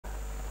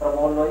ប្រ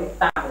មូលលុយ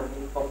តាមរ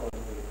យៈពុក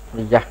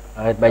ចា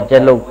ហើយបែរ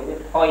ចេះលោក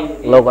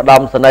ឧត្ត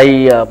មសេនី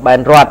យ៍បែន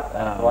រដ្ឋ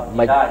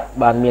មិន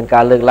បានមាន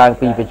ការលើកឡើង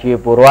ពីប្រជា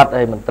ពលរដ្ឋ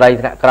ហើយមន្ត្រី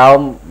ថ្នាក់ក្រោម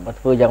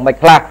ធ្វើយ៉ាងម៉េច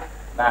ខ្លះ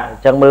អ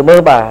ញ្ចឹងមើ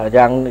លបាទ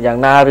យ៉ាង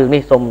ណារឿង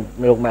នេះសូម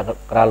លោកមក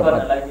ក្រៅលោកឥ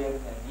ឡូវយើង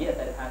និយាយ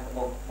ទៅខាងត្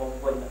បូង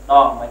វិញម្ដ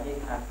ងមកនិយាយ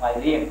ខាងស្វ័យ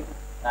រៀង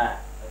ណា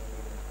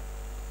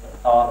បន្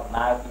តដំ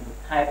ណើរពី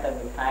ខេត្តទៅ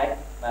ខេត្ត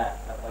បាទ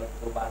ដើម្បីទ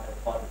ទួលបាន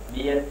ព័ត៌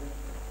មាន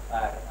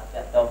បាទ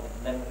តាក់ទង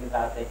នឹងរឿង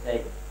រ៉ាវផ្សេ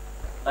ងៗ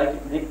ដោយ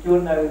ជំរាបជូន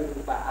នៅ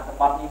បាទអត្ថ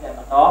បទនេះតែម្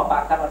ដងបា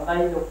ទករណី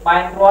លោកបែ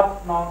ងរដ្ឋ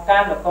ក្នុងកា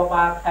រនគរ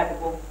បាលខេត្តកំ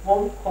ពង់ភ្នំ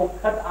ខុស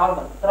ខិតឲ្យ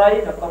មន្ត្រី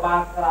នគរបាល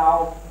ក្រោ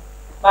ម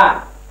បាទ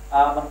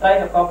មន្ត្រី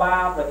នគរបា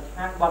លប្រ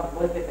ឆាំងបទល្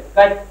មើសសេដ្ឋ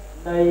កិច្ច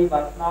នៃបា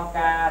ទក្នុង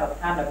ការរដ្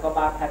ឋាភិបាលនគរ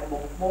បាលខេត្តកំព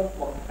ង់ភ្នំ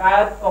បង្កើ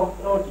តគ្រប់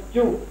គ្រងជា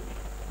ជូ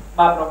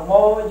បាទប្រ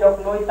មូលយក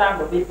លុយតាម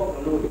របៀបពុករ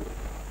លួយ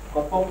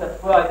កំពុងតែ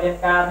ធ្វើឲ្យមាន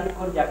ការរិះគ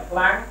ន់យ៉ាងខ្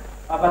លាំង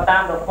បាទតា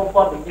មរบบ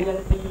ព័ត៌មាន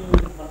ពី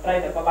មន្ត្រី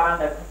នគរបាល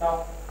នៅក្នុង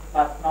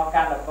បាទក្នុង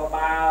ការនគរ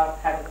បាល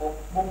ខេត្តកំពង់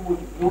ភ្នំមួយ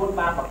ចំនួន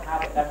បានបង្ហាញ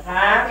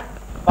ថា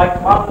បាច់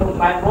បោះលោក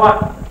បែងរដ្ឋ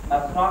នៅ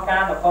ក្នុងកា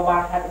រនគរបា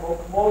លខេត្តកំពង់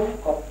ភ្នំ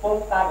កំពុង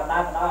តែបណ្ដា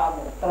លឲ្យម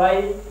ន្ត្រី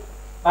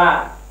បាទ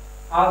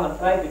ឲ្យមន្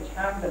ត្រីប្រ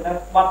ឆាំងទៅនឹង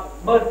បទ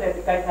ល្មើសសេដ្ឋ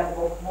កិច្ចខេត្តកំព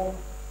ង់ភ្នំ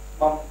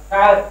បង្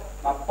កើត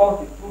បាទប៉ុស្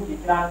តិ៍ជូនជា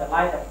ច្រើនកន្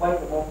លែងដើម្បី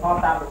ប្រមូលផល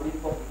តាមរបៀប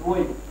ពុករលួ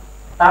យ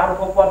តាមរ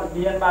บบព័ត៌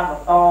មានបានប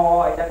ន្តឲ្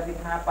យដឹង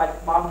ថាបច្ចុ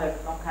ប្បន្ននៅ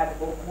ក្នុងខេត្តកំ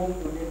ពង់ភ្នំ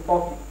មានប៉ុ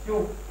ស្តិ៍ជូ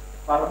ន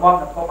បាទរបស់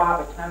នគរបាល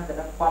ប្រឆាំងទៅ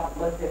នឹងបទល្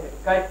មើសសេដ្ឋកិច្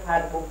ចខេ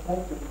ត្តកំពង់ភ្នំ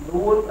ចំ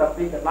នួន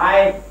7កន្លែ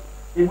ង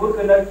ទី1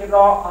គឺនៅច្រ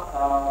ក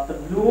ទ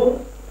ន្លួង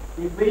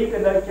ទី2គឺ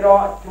នៅច្រ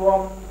កជួម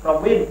ប្រ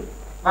វិន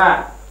បាទ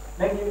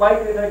និងទី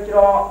3គឺនៅច្រ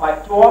កបា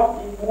ជួម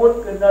ទី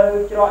4គឺនៅ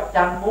ច្រក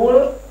ច័ន្ទមូល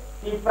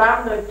ទី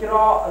5នៅច្រ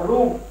ក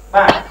រូង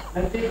បាទ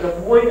និងទី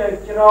6នៅ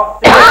ច្រក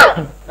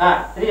បាទ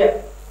ត្រៀក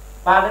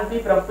បាទនិងទី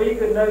7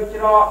គឺនៅ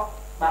ច្រក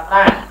បាទ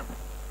ដា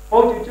ពោ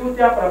លជូន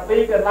ទាំង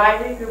7កន្លែង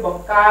នេះគឺប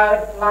ង្កើត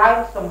ឡើង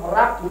សម្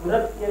រាប់ជំរិ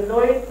តជា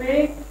លុយពី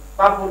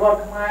បាទពលរដ្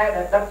ឋខ្មែរ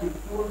ដែលដឹកជ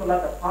ញ្ជូនផលិ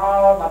តផ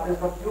លបាទទៅ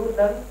ស្រុកយូរ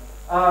និង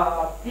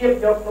ទៀប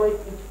យកលុយ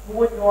ពីឈ្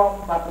មោះញោម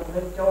បាទទំ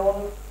និញចូល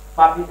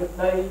បាទពីទឹក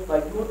ដីបា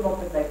ទយូរមក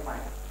ទឹកដីខ្មែ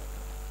រ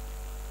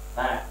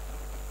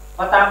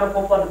បាទតាមរบ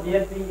บព័ត៌មា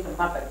នពីស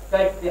មត្ថកិច្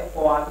ចពាក់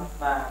ព័ន្ធ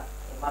បាទ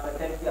សមត្ថ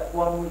កិច្ចពាក់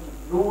ព័ន្ធមួយចំ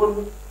នួន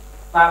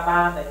បាទ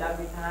បានតែដឹង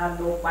ថា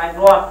លោកបែង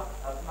រដ្ឋ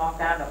ក្នុង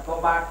ការនគរ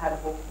បាលខេត្ត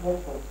កំពង់ភ្នំ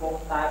កំពុង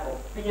តែបំ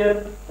ពេញ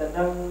ទៅ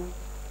នឹង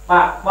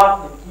បាទបទ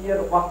បញ្ជា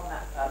របស់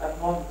ដឹក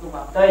នាំក្រសួងម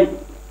ហាផ្ទៃ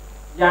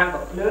យ៉ាងក៏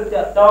ភ្លឿន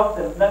ទាក់ទង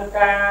ទៅនឹង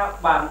ការ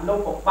បានលុប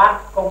បំបាត់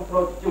កុងត្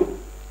រូលជុំ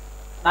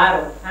ដែល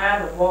រំខាន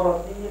របបរដ្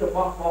ឋាភិបាលរប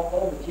ស់បងប្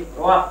អូនប្រជាព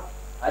លរដ្ឋ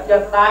ហើយជា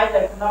ក់ស្ដែង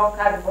នៅក្នុង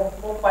ខេត្តកំពង់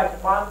ភ្នំបច្ចុ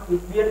ប្បន្នគឺ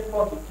មានប៉ុ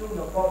ស្តិ៍ជុំ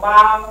នគរ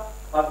បាល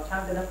បាទប្រឆាំ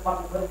ងទៅនឹងបទ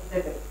ល្មើសសេ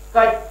ដ្ឋ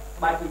កិច្ច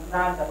បាទជាច្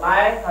រើនកន្លែ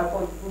ងហើយប៉ុ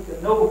ស្តិ៍ជុំទាំ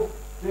ងនោះ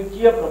គឺ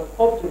ជាប្រភ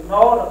ពចំ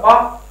ណូលរប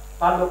ស់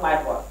បានលោកបែង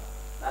រដ្ឋ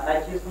ដែល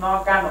ជាស្នង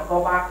ការនគរ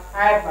បាល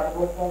ខេត្តបាទកំព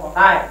ង់ភ្នំផង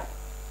ដែរ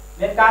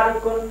មានការរិះ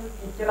គន់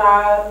ជាច្រើ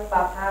ន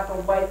បាទថាសូ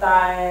ម្បីតែ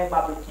បា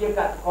ទប្រជាក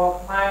សិករ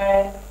ខ្មែរ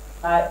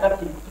ដែលដឹក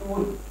ជញ្ជូ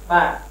ន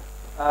បាទ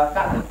ក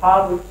សិផល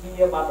ដូចជា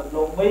បាទដំ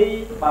ឡូងមី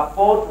បាទ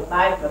ពោតសណ្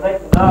តែកម្រេច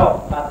ម្ដង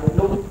បាទទៅ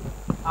លុបឲ្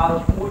យ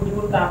ឈ្មោះយូ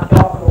រតាម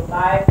ជាប់ក្នុង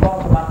ដែរក៏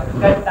សមត្ថ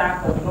កិច្ចតាម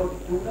ទៅលុបជ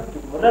ញ្ជូននឹង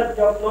ជំរិត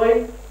យកលុយ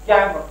យ៉ា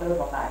ងមកធ្វើ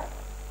ផងដែរ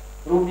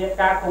រួមមាន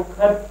ការខុស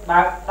ខិត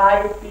បើកដៃ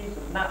ពី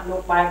សំណាក់លោ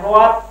កបែងរ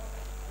ដ្ឋ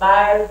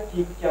ដែល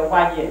ជាចៅ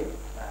វាយយេ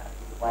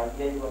បាទ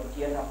វាយយេរួម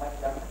ជាថាមិន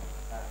ដឹង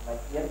មិន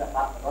ជាតែ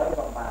បាត់100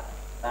ក៏បាន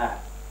ណា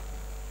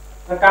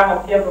សកម្ម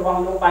ភាពរបស់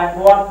លោកបែង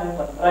រដ្ឋនិង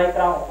មន្ត្រី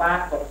ក្រមអាវ៉ា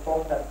កំពុង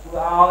តែជួយ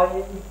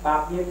ឲ្យបា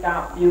ទមានការ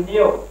អំពាវ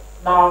នាវ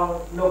ដល់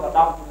លោកឧ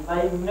ត្តមសេនី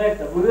យ៍មេត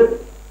វឿន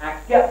អ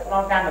គ្គស្ន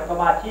ងការនគរ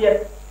បាលជាតិ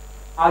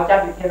ឲ្យចា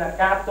ត់វិធាន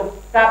ការទប់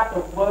ស្កាត់ទ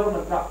ង្វើមិ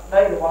នប្រក្រ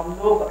តីរបស់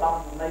លោកឧត្តម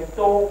សេនីយ៍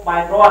តូបែ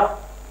ងរដ្ឋ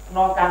ក្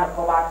នុងការនគ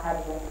របាលខេត្ត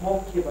កំពង់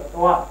ភ្នំជាបន្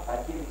ទាប់តែ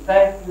ជាពិសេ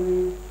សគឺ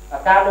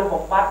ការលុប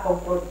បំបាត់កុំ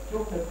ព្រុល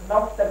ជុំនៅក្នុ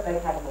ងទឹកដី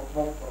ខេត្តកំព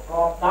ង់ភ្នំប្រក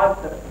បដោយ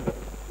សិទ្ធិភាព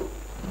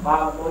បា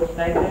ទដូច្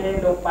នេះទេ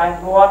លោកបែង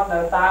រដ្ឋនៅ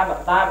តែប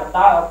ន្ត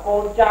ឲ្យកូ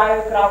នចៅ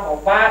ក្រមអា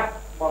វ៉ាត់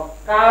បង្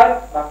កើត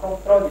បាទកុំ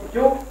ព្រុល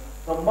ជុំ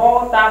ប្រមូល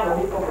តាមរ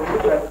បៀបពុករលួយ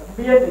ដែល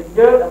មានវិញ្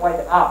ញាណអ្វី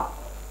ទាំងអស់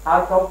ហើយ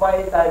សូម្បី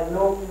តែ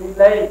លោកលី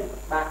លេ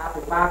បាទអ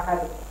ភិបាលខេ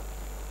ត្ត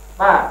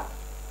បាទ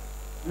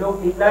លោក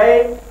លីលេ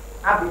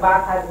អភិបាល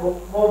ខេត្តកំពង់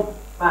ភ្នំ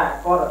បាទ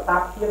ក៏រដ្ឋា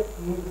ភិបាល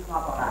មានស្ង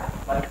ប់ផងដែរ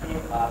បាទជា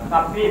ស្ង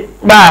ប់ពី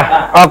បាទ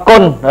អរគុ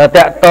ណត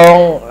កតង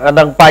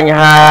នឹងបញ្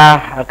ហា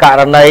ក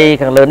រណី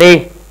ខាងលើនេះ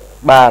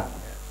បាទ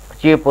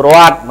ជាពលរ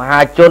ដ្ឋមហា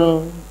ជន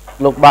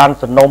លោកបាន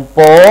សំណូមព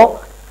រ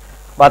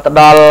បាទទៅ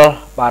ដល់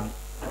បាទ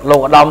លោ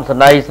កឧត្តមសេ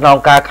នីយ៍ស្នង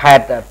ការខេ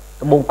ត្ត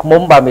ត្បូងឃ្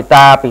មុំបាទមេត្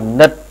តាពិ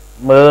និត្យ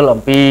មើល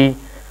អំពី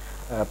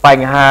ប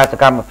ញ្ហាស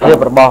កម្មភាព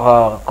របស់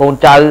កូន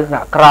ចៅថ្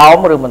នាក់ក្រោម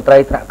ឬមន្ត្រី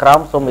ថ្នាក់ក្រោម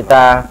សូមមេត្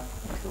តា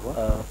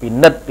ពិ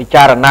និត្យពិ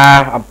ចារណា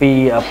អំពី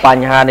ប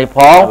ញ្ហានេះផ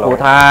ងព្រោះ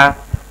ថា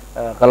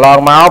កន្លង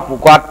មកពួក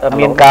គាត់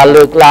មានការ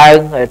លើកឡើង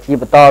ជា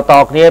បន្តត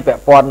គ្នាពា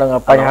ក់ព័ន្ធនឹង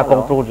បញ្ហាកុ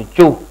ងត្រួតជ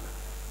ជុះ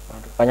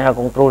បញ្ហា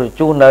កុងត្រួតជ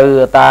ជុះនៅ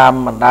តាម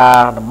បណ្ដា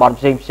តំបន់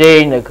ផ្សេង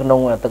នៅក្នុង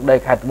ទឹកដី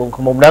ខេត្តត្បូង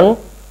ឃ្មុំហ្នឹង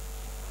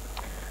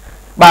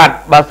បាទ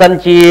បើសិន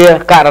ជា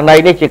ករណី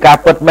នេះជាការ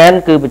ពិតមែន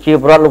គឺប្រជា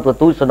ពលរដ្ឋលោកទ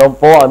ទូចសនំ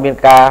ពរឲ្យមាន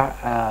ការ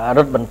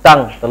រឹតបន្តឹង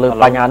ទៅលើ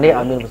បញ្ហានេះ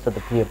ឲ្យមានប្រសិទ្ធ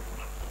ភាព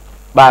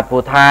បាទព្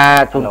រោះថា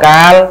ជួន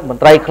កាលមន្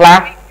ត្រីខ្លះ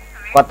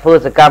គាត់ធ្វើ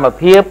សកម្ម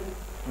ភាព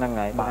ហ្នឹង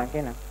ហើយបាទគេ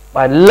ណា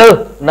បាទលើស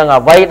នឹង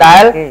អ្វីដែ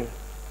ល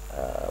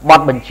ប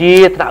ទបញ្ជា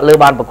ថ្នាក់លើ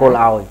បានបកគល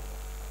ឲ្យ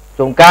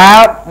ជួនកាល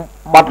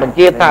បទបញ្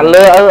ជាថ្នាក់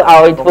លើ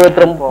ឲ្យធ្វើ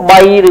ត្រឹម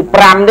3ឬ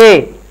5ទេ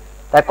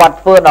តែគាត់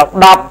ធ្វើដល់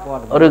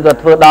10ឬក៏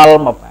ធ្វើដល់5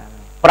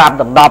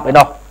ដល់10ឯ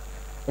នោះ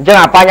អញ្ចឹង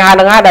អាបញ្ហាហ្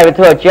នឹងហើយដែលវា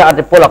ធ្វើឲ្យជាអ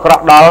តិពលអាក្រ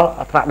ក់ដល់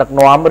ថ្នាក់ដឹក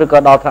នាំឬក៏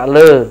ដល់ថ្នាក់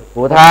លើព្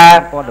រោះថា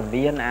ព័ត៌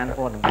មានអាន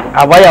ព័ត៌មាន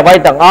អ្វី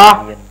ទាំងអស់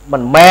មិ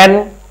នមែន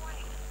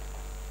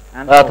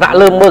ថ្នាក់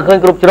លើមើលឃើញ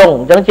គ្រប់ជ្រុង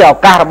អញ្ចឹងជាឱ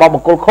កាសរបស់បុ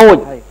គ្គលខូច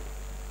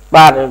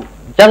បាទអ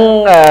ញ្ចឹង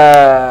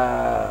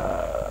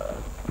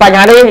បញ្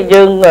ហានេះ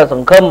យើងស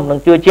ង្ឃឹមនឹង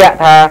ជឿជាក់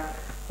ថា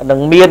នឹង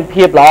មាន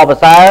ភាពល្អប្រ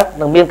សើរ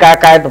នឹងមានការ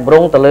កែតម្រ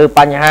ង់ទៅលើប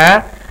ញ្ហា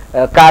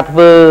ការធ្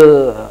វើ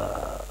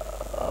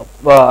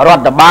រ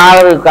ដ្ឋបាល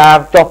ឬការ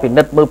ចុះពិ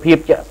និត្យមើលភាព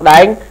ជាក់ស្ដែ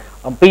ង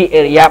អំពីអ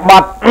រិយាប័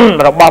ត្រ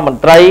របស់ម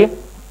ន្ត្រី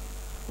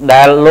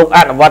ដែលលោកអ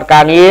នុវត្ត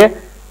ការងារ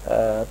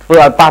ធ្វើ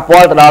ឲ្យប៉ះពា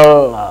ល់ទៅដល់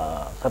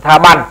ស្ថា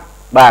ប័ន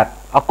បាទ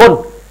អរគុណ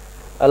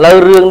ឥឡូវ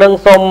រឿងនឹង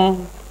សូម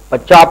ប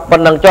ញ្ចប់ប៉ុ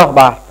ណ្្នឹងចុះ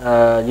បាទ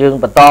យើង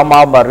បន្តម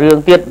កមួយរឿង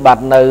ទៀតបាទ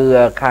នៅ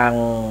ខាង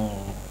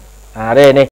រេនេះ